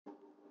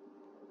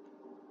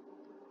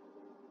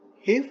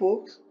Hey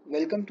folks,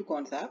 welcome to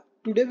Quantsapp.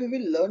 Today we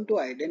will learn to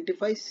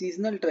identify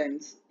seasonal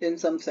trends in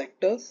some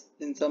sectors,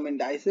 in some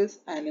indices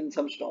and in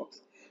some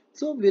stocks.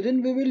 So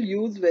wherein we will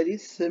use very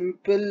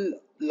simple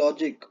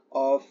logic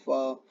of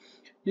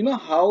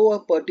how a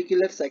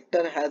particular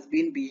sector has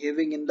been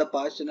behaving in the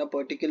past in a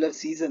particular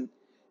season.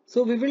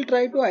 So we will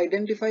try to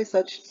identify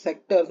such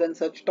sectors and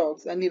such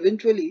stocks, and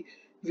eventually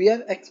we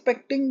are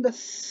expecting the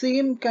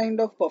same kind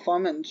of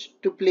performance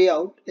to play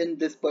out in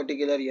this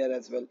particular year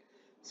as well.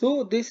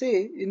 So they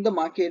say in the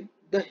market,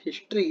 the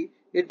history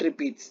it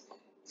repeats.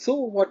 So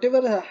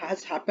whatever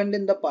has happened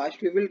in the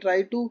past, we will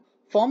try to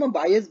form a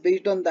bias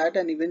based on that,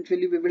 and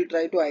eventually we will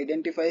try to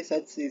identify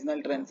such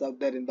seasonal trends out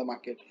there in the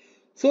market.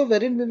 So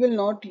wherein we will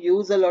not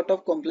use a lot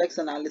of complex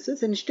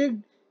analysis.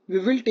 Instead, we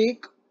will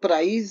take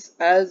price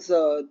as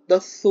the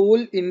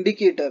sole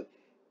indicator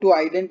to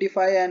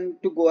identify and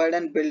to go ahead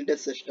and build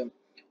this system.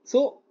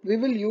 So we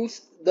will use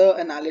the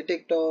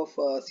analytic of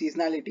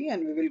seasonality,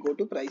 and we will go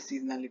to price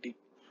seasonality.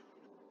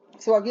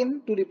 So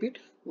again, to repeat,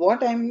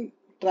 what I'm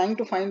trying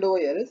to find over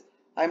here is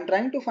I'm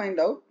trying to find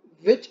out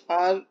which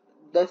are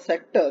the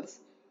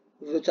sectors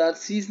which are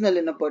seasonal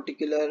in a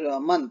particular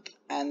month,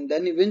 and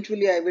then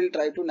eventually I will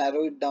try to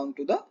narrow it down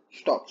to the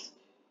stocks.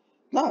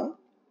 Now,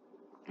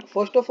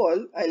 first of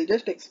all, I'll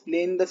just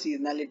explain the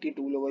seasonality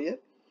tool over here.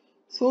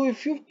 So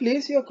if you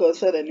place your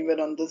cursor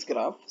anywhere on this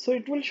graph, so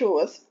it will show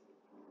us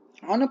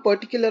on a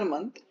particular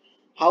month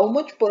how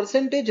much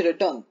percentage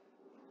return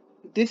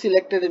the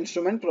selected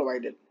instrument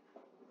provided.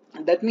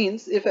 That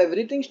means if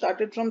everything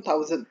started from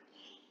 1000,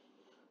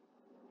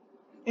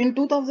 in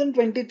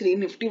 2023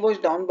 Nifty was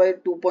down by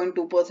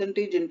 2.2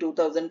 percentage, in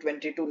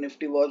 2022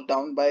 Nifty was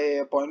down by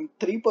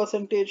 0.3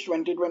 percentage,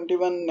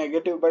 2021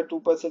 negative by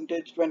 2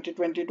 percentage,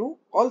 2022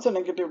 also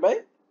negative by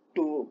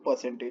 2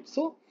 percentage.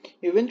 So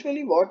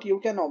eventually what you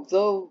can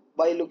observe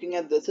by looking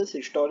at this is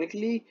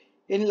historically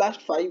in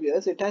last 5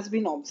 years it has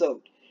been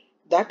observed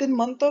that in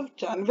month of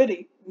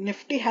January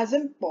Nifty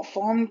hasn't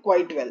performed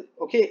quite well.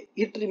 Okay,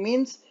 it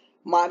remains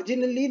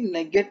marginally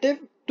negative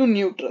to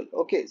neutral.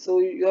 Okay, so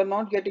you are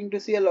not getting to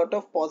see a lot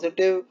of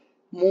positive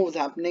moves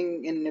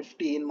happening in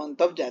Nifty in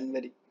month of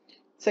January.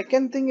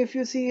 Second thing, if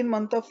you see in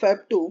month of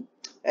Feb 2,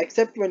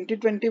 except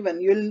 2021,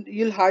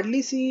 you'll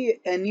hardly see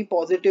any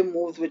positive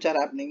moves which are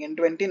happening in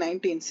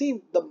 2019.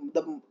 See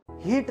the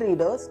He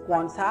Traders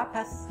Quantsapp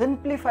has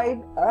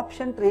simplified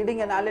option trading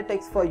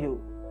analytics for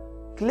you.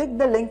 Click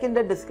the link in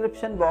the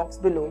description box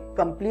below,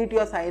 complete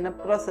your sign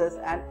up process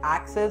and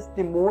access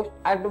the most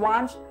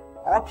advanced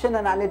option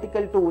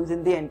analytical tools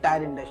in the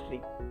entire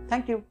industry.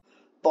 Thank you.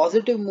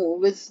 positive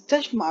move is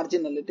just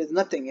marginal. It is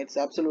nothing. It's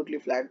absolutely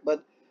flat.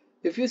 But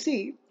if you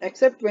see,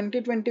 except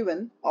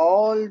 2021,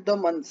 all the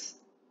months,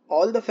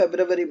 all the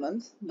February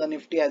months, the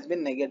Nifty has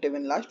been negative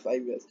in last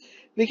 5 years.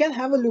 We can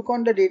have a look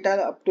on the data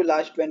up to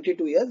last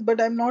 22 years, but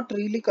I'm not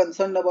really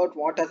concerned about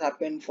what has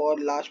happened for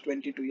last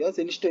 22 years.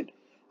 Instead,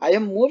 I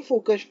am more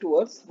focused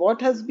towards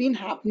what has been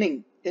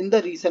happening in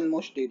the recent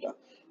most data.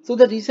 So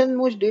the recent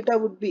most data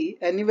would be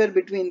anywhere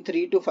between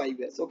 3 to 5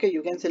 years. Okay,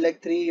 you can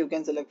select 3, you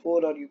can select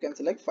 4, or you can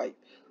select 5.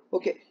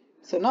 Okay,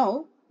 so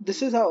now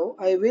this is how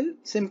I will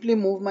simply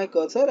move my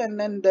cursor, and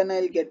then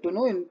I'll get to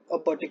know in a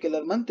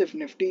particular month if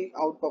Nifty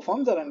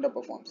outperforms or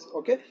underperforms.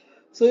 Okay,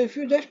 so if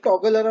you just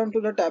toggle around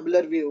to the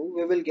tabular view,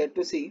 we will get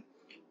to see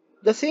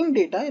the same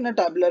data in a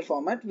tabular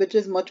format, which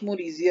is much more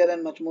easier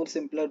and much more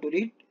simpler to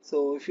read.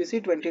 So if you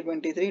see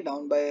 2023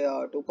 down by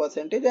 2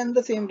 percentage, and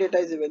the same data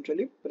is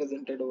eventually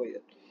presented over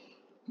here.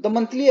 The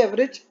monthly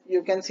average,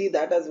 you can see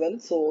that as well.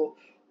 So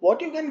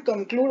what you can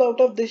conclude out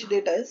of this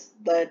data is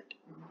that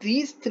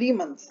these 3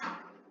 months,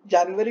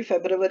 January,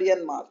 February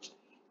and March,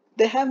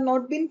 they have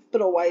not been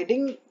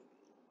providing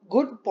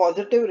good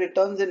positive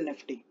returns in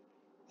Nifty,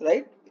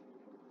 right?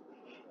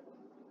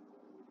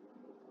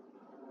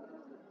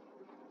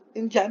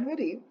 In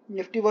January,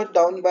 Nifty was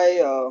down by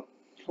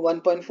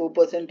 1.4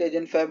 percentage.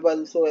 In Feb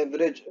also,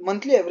 average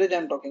monthly average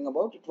I'm talking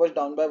about, it was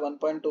down by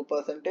 1.2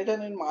 percentage,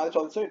 and in March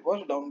also it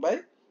was down by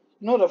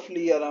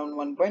roughly around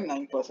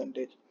 1.9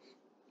 percentage.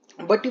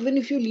 But even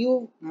if you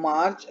leave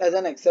March as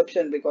an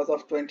exception because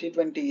of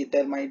 2020,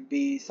 there might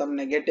be some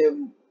negative,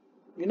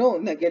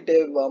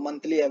 negative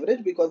monthly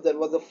average, because there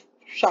was a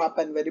sharp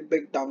and very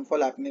big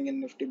downfall happening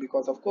in Nifty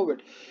because of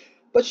COVID.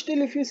 But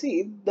still, if you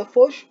see the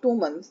first 2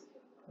 months,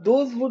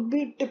 those would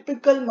be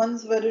typical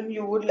months wherein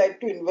you would like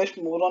to invest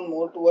more and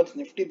more towards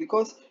Nifty,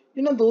 because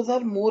those are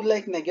more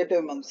like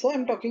negative months. So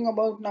I'm talking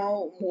about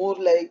now more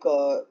like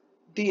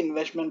the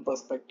investment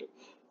perspective.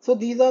 So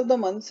these are the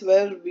months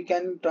where we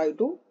can try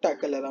to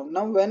tackle around.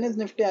 Now, when is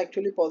Nifty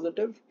actually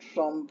positive?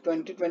 From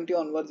 2020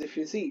 onwards, if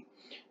you see,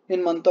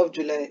 in month of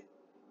July,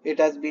 it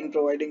has been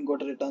providing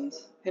good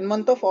returns. In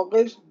month of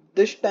August,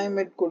 this time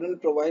it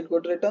couldn't provide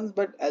good returns,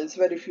 but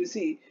elsewhere, if you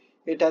see,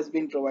 it has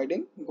been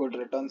providing good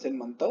returns in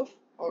month of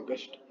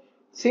August.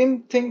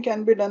 Same thing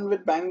can be done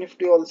with Bank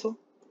Nifty also.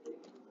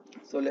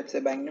 So let's say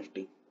Bank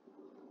Nifty.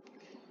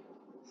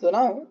 So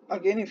now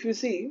again, if you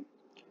see,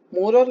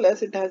 more or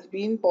less it has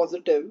been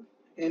positive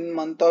in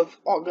month of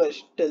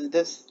August till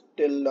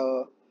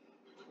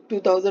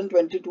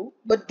 2022,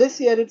 but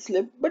this year it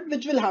slipped. But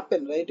which will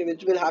happen, right?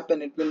 Which will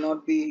happen. It will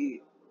not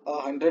be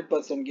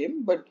 100%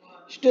 game, but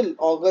still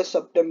August,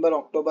 September,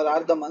 October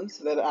are the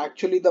months where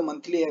actually the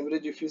monthly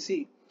average, if you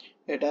see,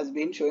 it has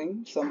been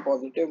showing some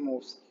positive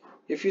moves.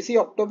 If you see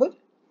October,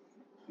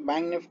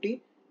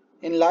 BankNifty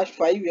in last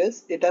 5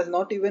 years, it has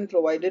not even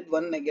provided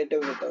one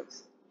negative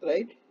returns,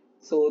 right?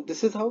 So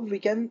this is how we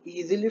can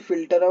easily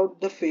filter out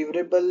the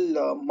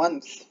favorable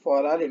months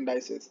for our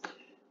indices.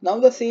 Now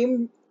the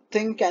same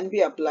thing can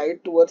be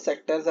applied towards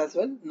sectors as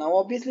well. Now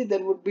obviously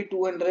there would be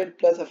 200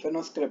 plus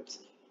FNO scripts.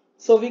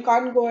 So we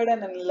can't go ahead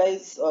and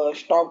analyze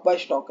stock by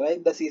stock,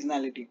 right? The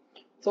seasonality.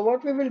 So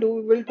what we will do,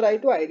 we will try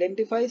to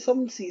identify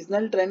some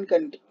seasonal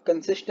trend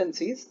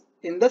consistencies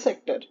in the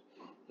sector,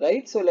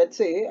 right? So let's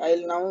say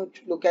I'll now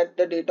look at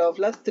the data of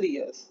last 3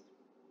 years.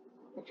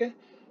 Okay.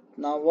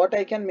 Now what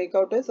I can make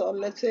out is, or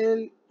let's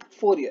say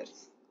 4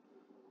 years.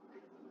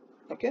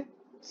 Okay.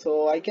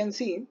 So I can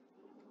see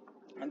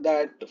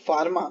that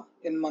Pharma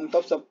in month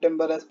of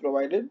September has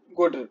provided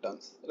good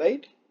returns,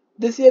 right?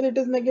 This year it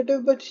is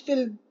negative, but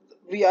still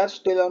we are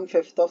still on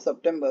 5th of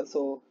September.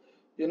 So,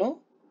 you know,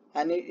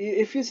 and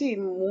if you see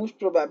most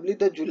probably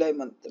the July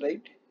month,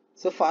 right?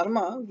 So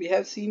Pharma, we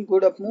have seen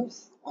good up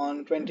moves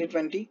on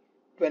 2020,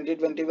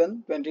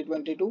 2021,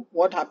 2022.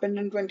 What happened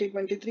in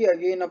 2023?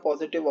 Again, a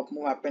positive up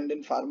move happened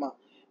in Pharma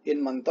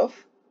in month of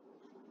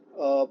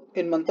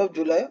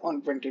July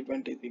on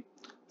 2023.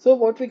 So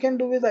what we can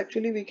do is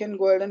actually we can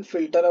go ahead and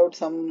filter out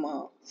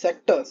some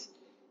sectors.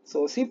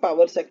 So see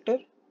power sector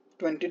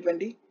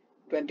 2020,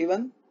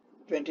 21,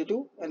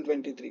 22 and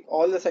 23.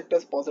 All the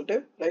sectors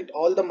positive, right?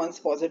 All the months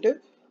positive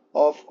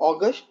of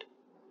August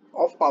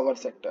of power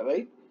sector,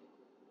 right?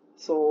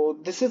 So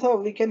this is how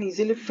we can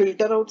easily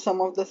filter out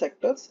some of the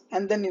sectors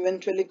and then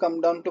eventually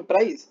come down to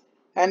price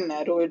and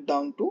narrow it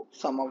down to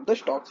some of the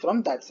stocks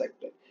from that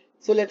sector.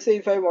 So let's say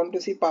if I want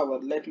to see power,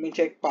 let me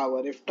check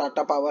power if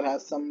Tata Power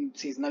has some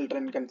seasonal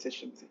trend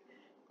consistency.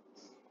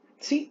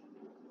 See,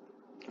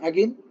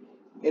 again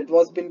it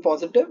was been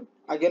positive.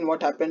 Again,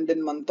 what happened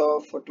in month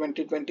of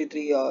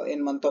 2023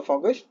 in month of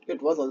August,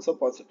 it was also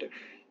positive.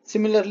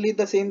 Similarly,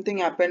 the same thing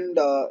happened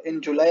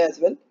in July as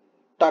well.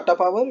 Tata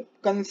Power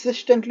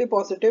consistently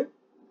positive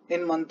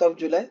in month of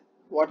July.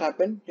 What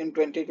happened in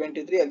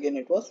 2023? Again,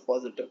 it was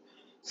positive.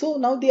 So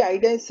now the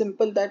idea is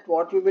simple, that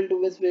what we will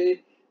do is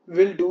we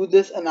will do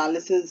this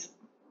analysis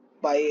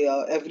by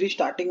every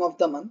starting of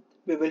the month.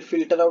 We will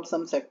filter out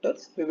some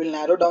sectors, we will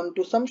narrow down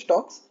to some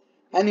stocks,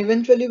 and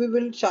eventually we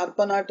will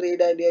sharpen our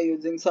trade idea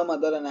using some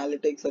other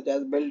analytics such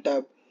as built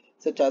up,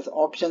 such as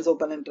options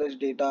open interest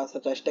data,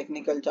 such as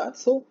technical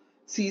charts. So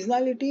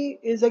seasonality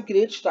is a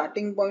great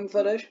starting point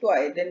for us to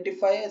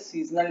identify a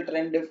seasonal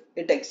trend if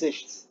it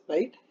exists,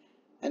 right?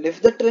 And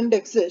if the trend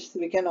exists,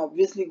 we can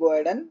obviously go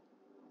ahead and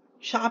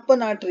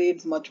sharpen our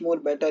trades much more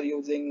better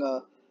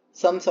using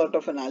some sort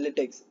of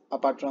analytics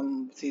apart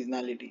from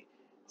seasonality.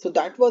 So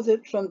that was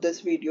it from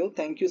this video.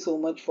 Thank you so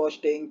much for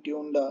staying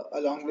tuned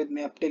along with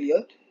me up till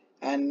here,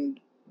 and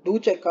do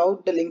check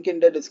out the link in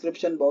the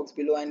description box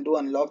below and do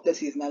unlock the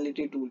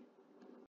seasonality tool.